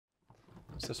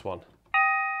What's this one?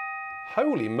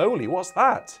 Holy moly, what's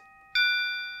that?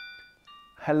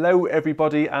 Hello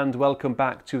everybody and welcome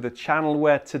back to the channel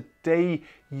where today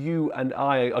you and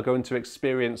I are going to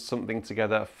experience something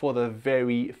together for the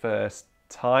very first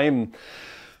time.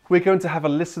 We're going to have a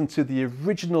listen to the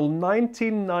original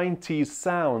 1990s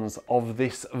sounds of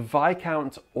this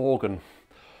Viscount organ.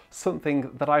 Something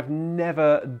that I've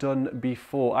never done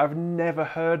before. I've never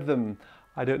heard them.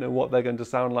 I don't know what they're going to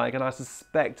sound like, and I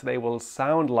suspect they will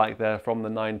sound like they're from the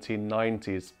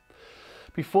 1990s.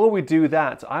 Before we do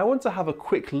that, I want to have a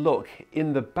quick look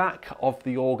in the back of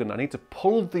the organ. I need to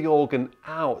pull the organ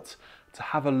out to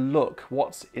have a look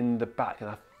what's in the back, and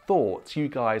I thought you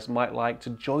guys might like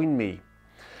to join me.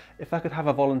 If I could have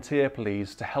a volunteer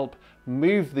please to help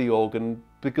move the organ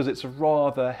because it's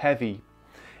rather heavy.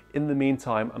 In the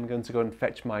meantime, I'm going to go and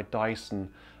fetch my Dyson.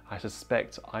 I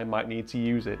suspect I might need to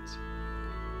use it.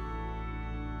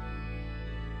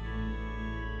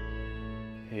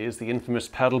 Here's the infamous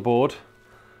pedal board.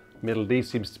 Middle D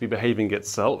seems to be behaving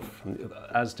itself,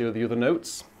 as do the other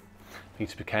notes. Need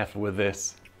to be careful with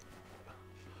this.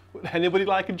 Would anybody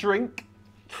like a drink?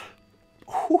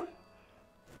 Ooh,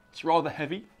 it's rather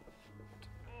heavy.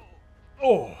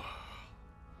 Oh.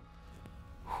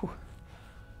 Whew.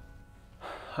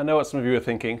 I know what some of you are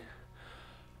thinking.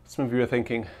 Some of you are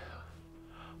thinking,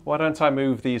 why don't I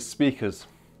move these speakers?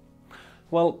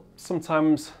 Well,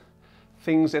 sometimes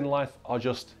things in life are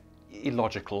just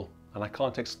illogical and I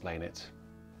can't explain it.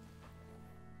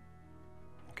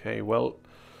 Okay, well,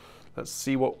 let's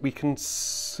see what we can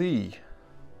see.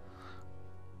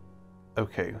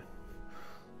 Okay,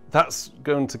 that's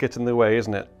going to get in the way,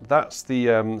 isn't it? That's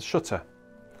the shutter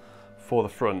for the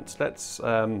front. Let's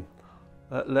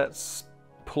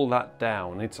pull that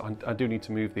down. I do need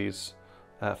to move these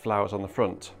flowers on the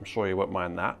front. I'm sure you won't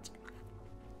mind that.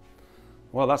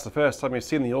 Well, that's the first time you've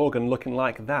seen the organ looking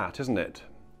like that, isn't it?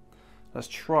 Let's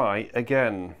try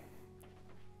again.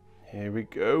 Here we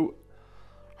go.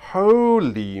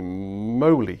 Holy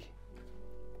moly.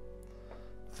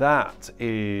 That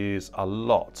is a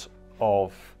lot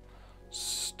of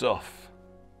stuff.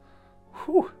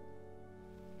 Whew.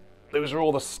 Those are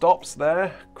all the stops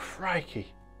there. Crikey.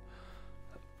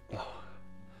 Oh,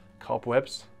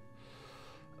 cobwebs.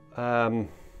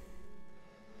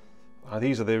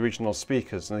 These are the original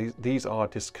speakers, and these are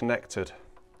disconnected.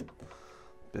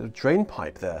 Bit of drain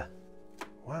pipe there.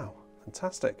 Wow,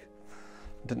 fantastic.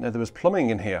 Didn't know there was plumbing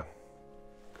in here.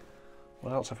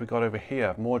 What else have we got over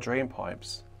here? More drain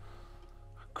pipes.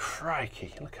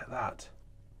 Crikey, look at that.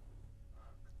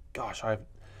 Gosh,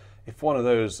 if one of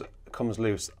those comes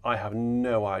loose, I have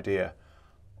no idea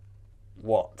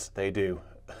what they do.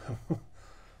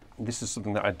 This is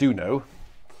something that I do know.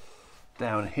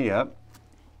 Down here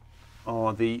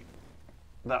are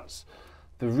that's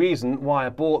the reason why I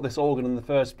bought this organ in the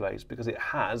first place, because it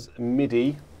has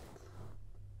MIDI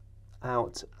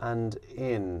out and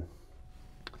in.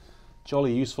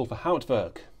 Jolly useful for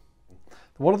Hauptwerk.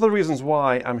 One of the reasons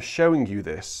why I'm showing you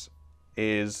this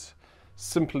is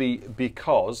simply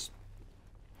because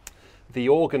the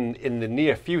organ in the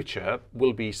near future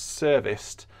will be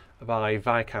serviced by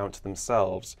Viscount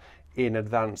themselves in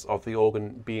advance of the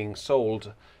organ being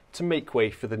sold to make way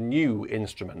for the new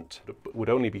instrument. It would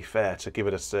only be fair to give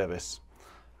it a service.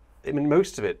 I mean,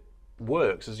 most of it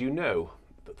works, as you know.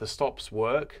 The stops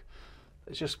work.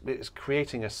 It's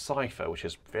creating a cipher, which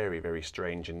is very, very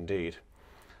strange indeed.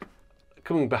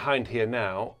 Coming behind here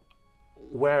now,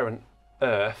 where on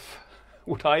earth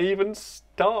would I even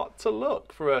start to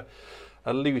look for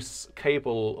a loose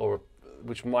cable or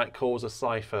which might cause a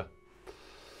cipher?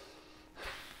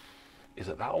 Is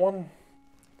it that one?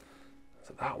 Is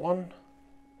it that one?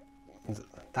 Is it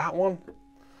that one?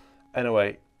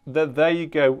 Anyway, there you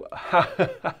go.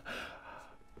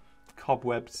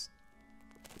 Cobwebs.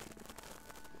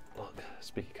 Look,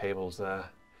 speaker cables there.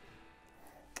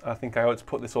 I think I ought to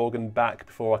put this organ back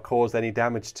before I cause any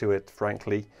damage to it,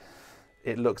 frankly.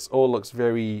 It all looks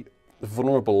very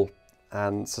vulnerable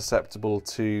and susceptible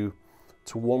to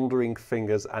wandering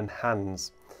fingers and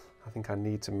hands. I think I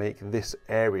need to make this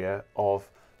area of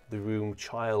the room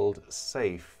child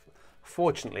safe.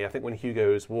 Fortunately, I think when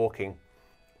Hugo is walking,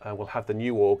 we'll have the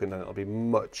new organ and it'll be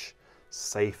much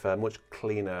safer, much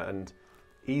cleaner and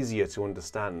easier to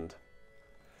understand.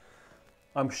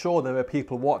 I'm sure there are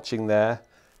people watching there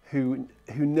who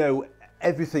know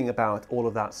everything about all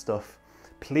of that stuff.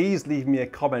 Please leave me a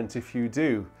comment if you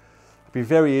do. I'd be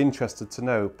very interested to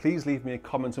know. Please leave me a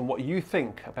comment on what you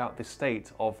think about the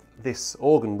state of this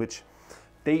organ, which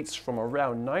dates from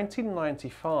around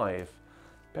 1995,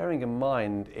 bearing in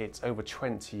mind it's over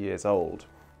 20 years old.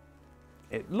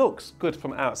 It looks good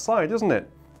from outside, doesn't it?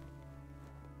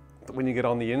 But when you get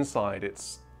on the inside,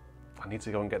 I need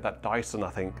to go and get that Dyson, I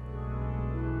think.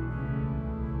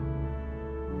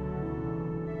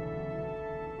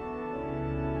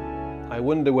 I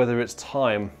wonder whether it's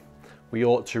time we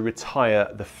ought to retire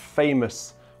the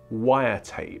famous wire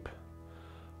tape.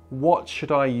 What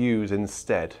should I use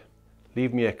instead?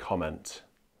 Leave me a comment.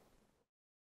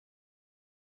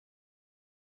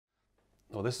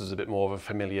 Well, this is a bit more of a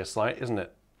familiar sight, isn't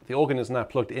it? The organ is now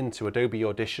plugged into Adobe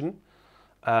Audition,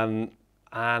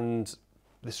 and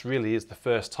this really is the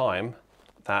first time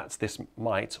that this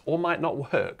might or might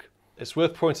not work. It's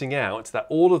worth pointing out that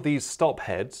all of these stop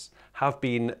heads have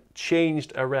been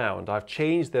changed around. I've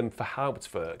changed them for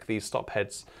Hauptwerk. These stop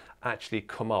heads actually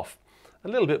come off. A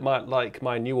little bit like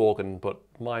my new organ, but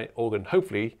my organ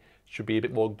hopefully should be a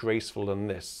bit more graceful than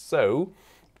this. So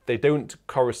they don't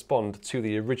correspond to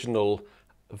the original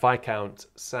Viscount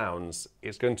sounds.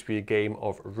 It's going to be a game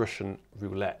of Russian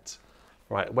roulette.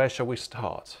 Right, where shall we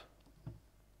start?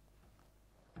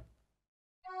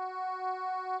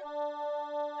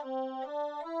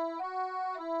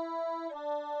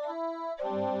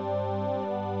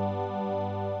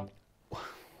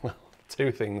 Well,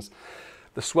 two things.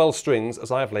 The swell strings,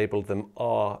 as I've labelled them,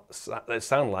 they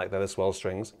sound like they're the swell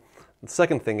strings. The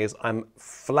second thing is I'm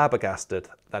flabbergasted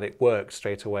that it works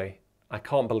straight away. I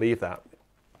can't believe that.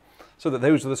 So that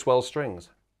those are the swell strings.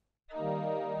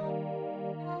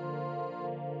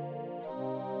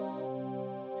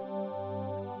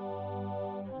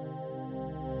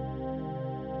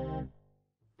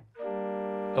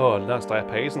 Oh, nice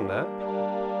diapason there.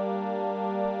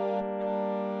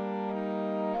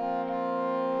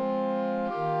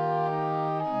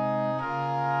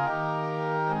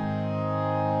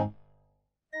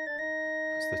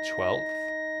 That's the 12th.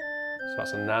 So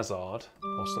that's a Nazard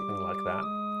or something like that.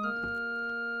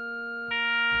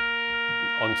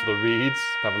 Onto the reeds,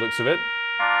 have a look of it.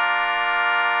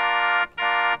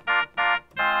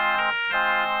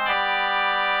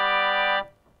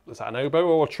 Is that an oboe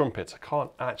or a trumpet? I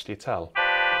can't actually tell.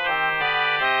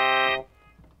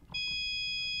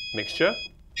 Mixture.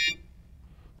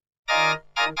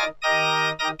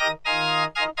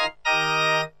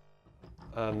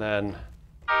 And then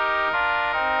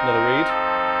another reed.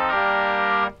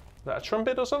 Is that a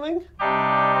trumpet or something?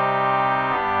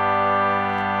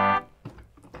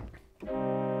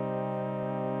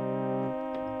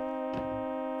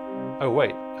 Oh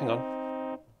wait, hang on.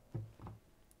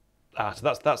 Ah, so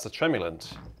that's the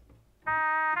tremulant.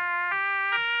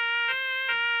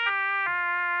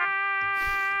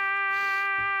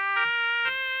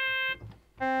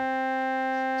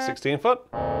 $16.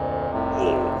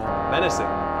 Oh, menacing.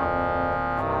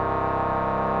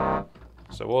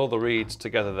 So all the reeds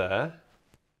together there.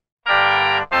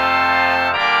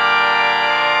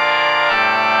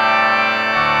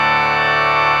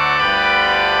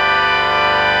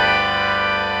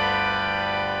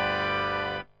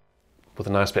 With a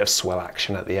nice bit of swell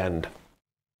action at the end.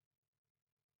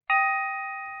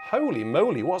 Holy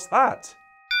moly, what's that?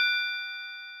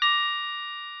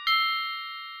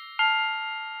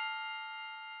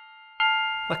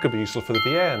 That could be useful for the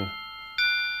Vienne.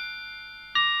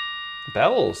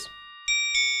 Bells.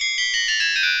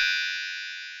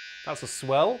 That's a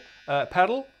swell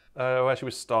pedal. Where should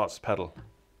we start pedal?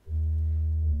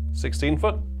 16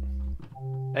 foot,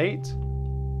 8,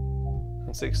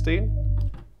 and 16.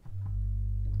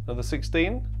 Another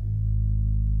 16.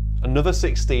 Another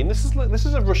 16. This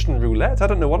is a Russian roulette. I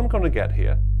don't know what I'm going to get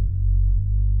here.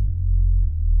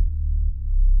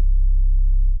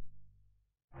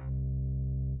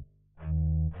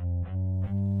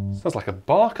 Sounds like a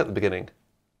bark at the beginning.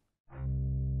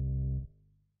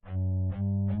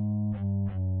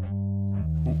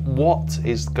 What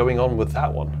is going on with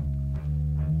that one?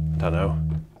 I don't know.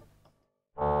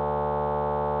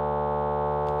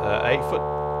 8 foot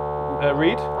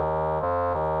reed.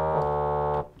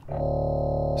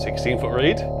 16 foot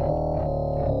reed.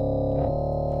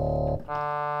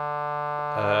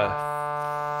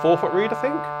 4 foot reed, I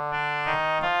think.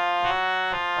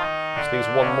 Just needs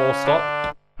one more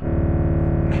stop.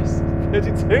 Yes,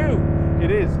 32. It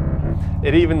is.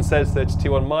 It even says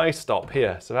 32 on my stop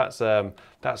here, so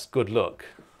that's good luck.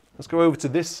 Let's go over to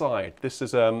this side. This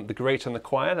is the great and the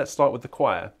choir. Let's start with the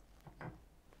choir.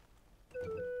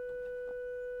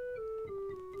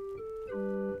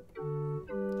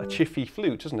 A chiffy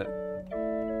flute, isn't it?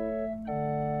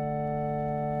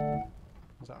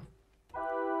 What's that?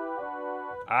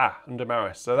 Ah, under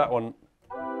Maris. So that one.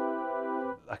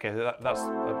 Okay, that's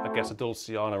I guess a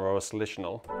dulciana or a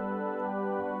solitional.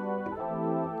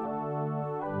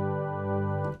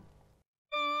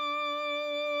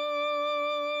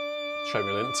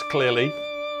 tremulant, clearly.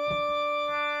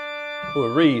 Oh,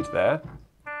 a reed there.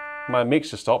 My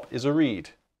mixture stop is a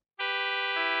reed.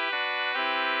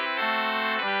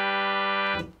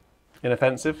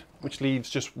 Inoffensive, which leaves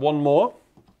just one more.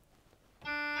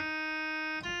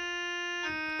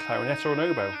 Clarinet or an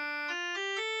oboe.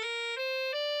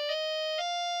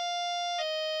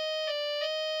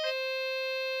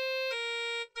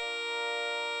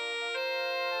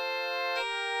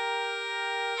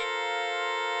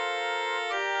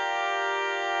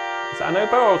 Is that an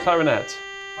oboe or a clarinet?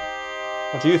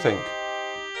 What do you think?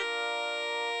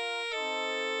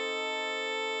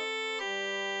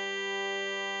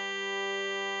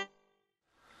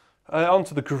 On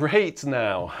to the grate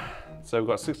now. So we've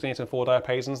got 16/8 and 4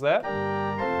 diapasons there.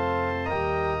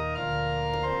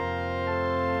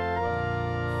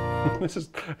 This is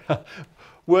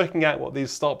working out what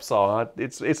these stops are.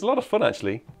 It's a lot of fun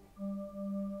actually.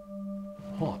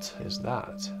 What is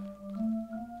that?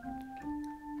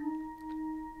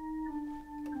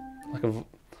 Like a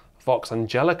Vox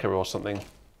Angelica or something.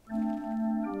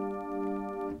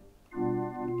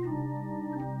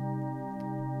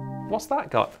 What's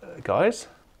that, guys?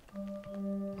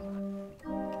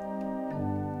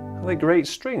 Are they great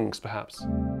strings, perhaps?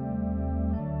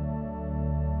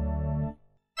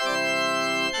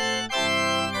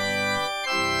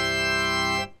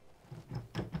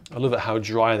 I love it how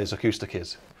dry this acoustic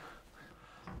is.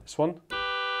 This one?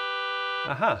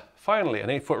 Aha, finally, an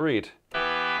 8-foot reed.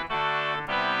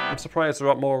 I'm surprised there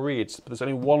aren't more reeds, but there's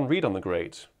only one reed on the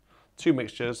grate. 2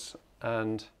 mixtures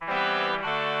and...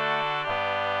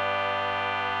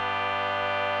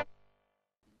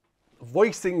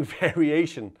 voicing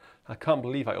variation. I can't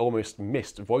believe I almost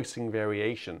missed voicing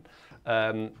variation.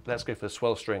 Let's go for the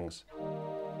swell strings.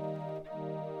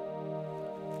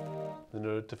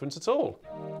 No difference at all.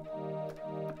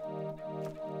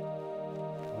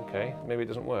 Okay, maybe it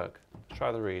doesn't work.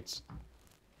 Try the reeds.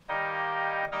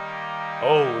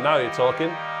 Oh, now you're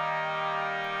talking.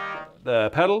 The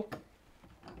pedal.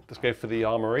 Let's go for the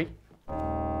armory.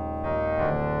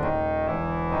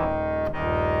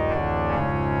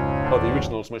 Oh, the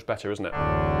original's much better, isn't it?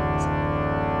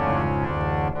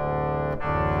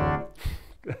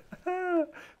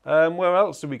 Where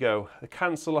else do we go? The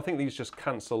cancel, I think these just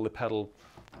cancel the pedal.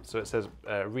 So it says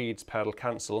reeds, pedal,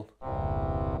 cancel.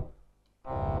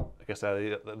 I guess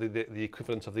they're the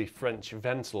equivalent of the French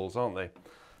ventals, aren't they?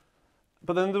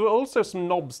 But then there are also some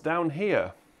knobs down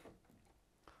here.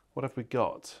 What have we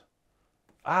got?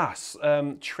 Ah,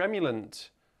 tremulant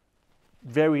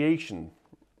variation.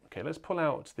 Okay, let's pull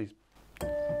out these.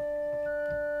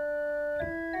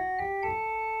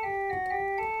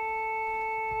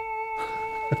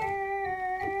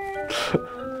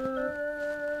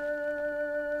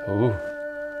 Ooh.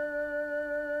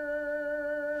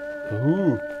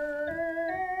 Ooh.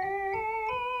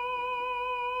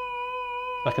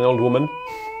 Like an old woman.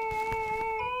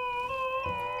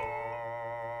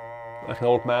 Like an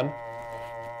old man.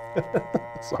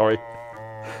 Sorry.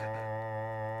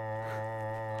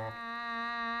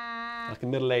 Like a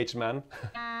middle-aged man.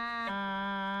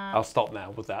 I'll stop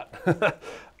now with that.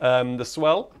 The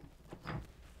swell.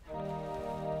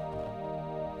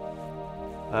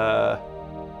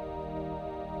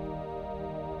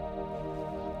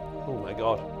 Oh my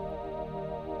God.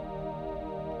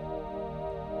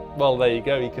 Well, there you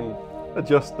go, you can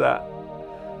adjust that.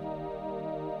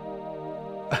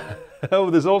 Oh,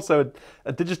 there's also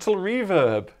a digital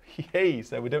reverb. Yay,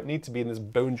 so we don't need to be in this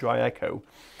bone dry echo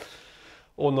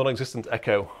or non-existent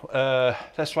echo.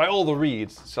 Let's try all the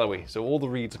reeds, shall we? So all the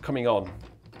reeds are coming on.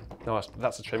 No,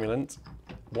 that's a tremulant.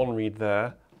 One reed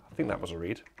there. I think that was a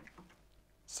reed.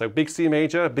 So big C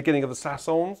major, beginning of the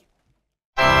Sassons.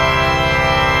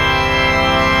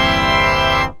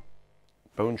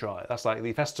 Bone dry. That's like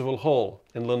the festival hall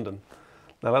in London.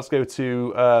 Now let's go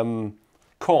to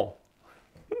Caen.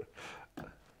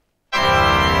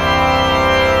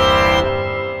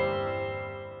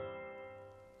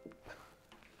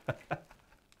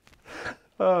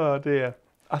 Oh dear.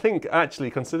 I think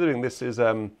actually, considering this is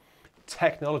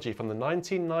technology from the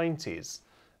 1990s,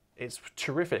 it's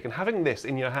terrific. And having this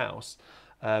in your house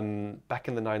back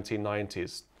in the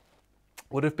 1990s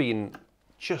would have been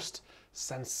just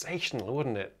sensational,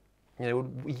 wouldn't it? You know,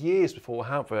 years before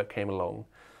Hauptwerk came along.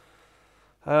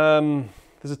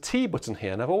 There's a T button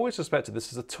here, and I've always suspected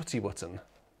this is a tutti button.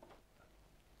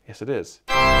 Yes, it is.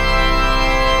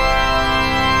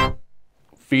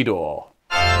 Fedor.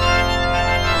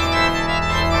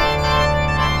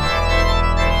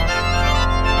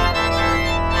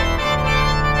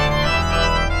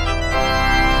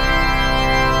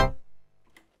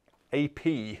 AP.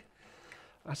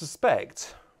 I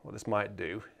suspect what this might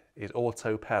do is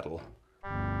auto pedal.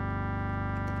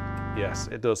 Yes,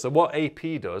 it does. So what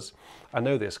AP does, I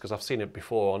know this because I've seen it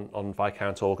before on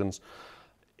Viscount organs,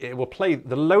 it will play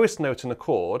the lowest note in a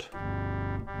chord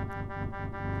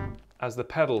as the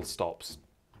pedal stops.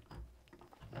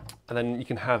 And then you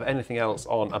can have anything else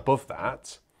on above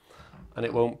that, and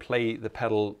it won't play the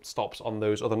pedal stops on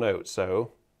those other notes.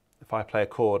 So if I play a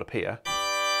chord up here,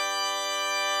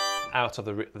 out of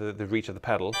the reach of the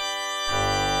pedal,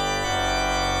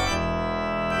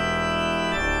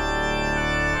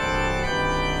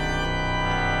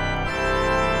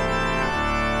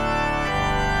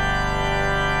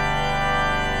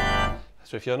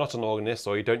 so if you're not an organist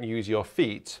or you don't use your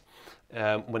feet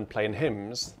when playing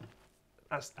hymns,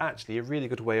 that's actually a really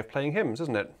good way of playing hymns,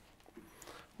 isn't it?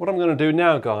 What I'm going to do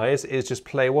now, guys, is just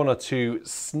play one or two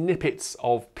snippets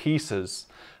of pieces,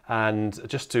 and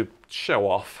just to show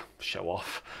off.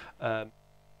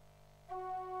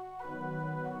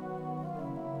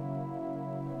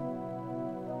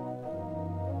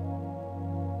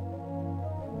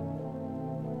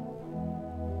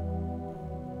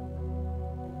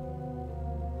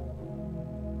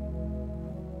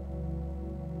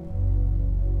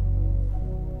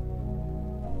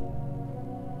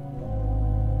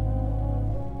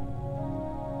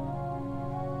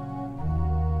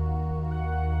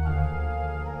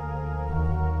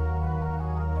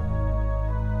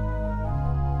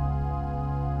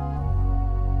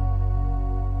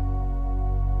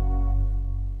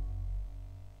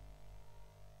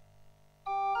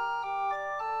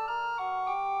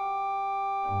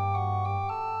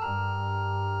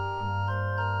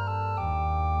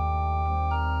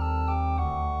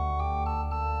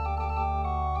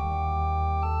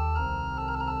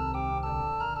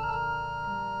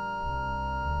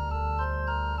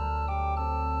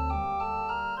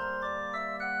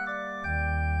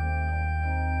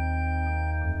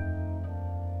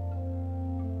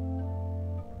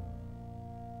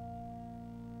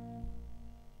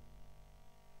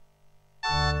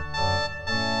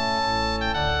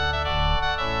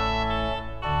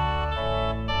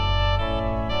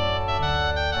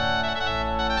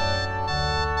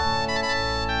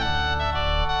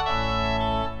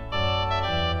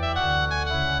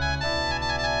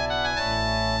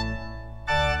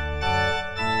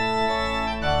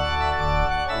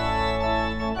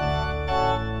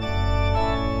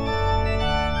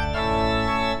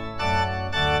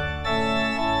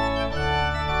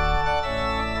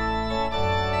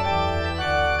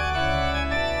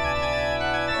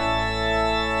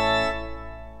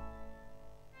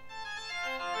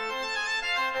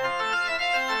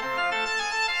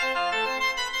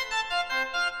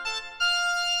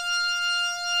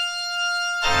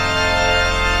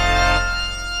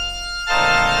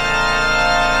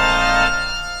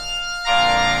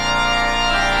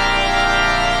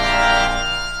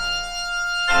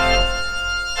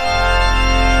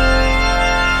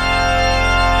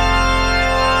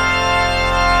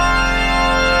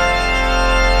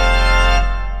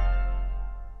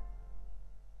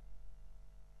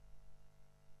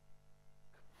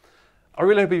 I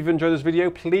really hope you've enjoyed this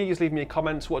video. Please leave me a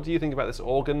comment. What do you think about this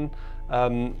organ?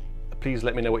 Please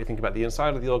let me know what you think about the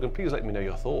inside of the organ. Please let me know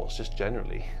your thoughts, just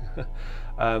generally.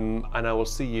 And I will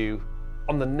see you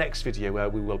on the next video where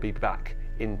we will be back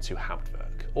into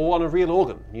Hauptwerk, or on a real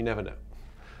organ, you never know.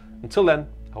 Until then,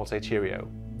 I will say cheerio.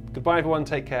 Goodbye everyone,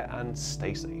 take care and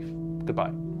stay safe.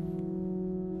 Goodbye.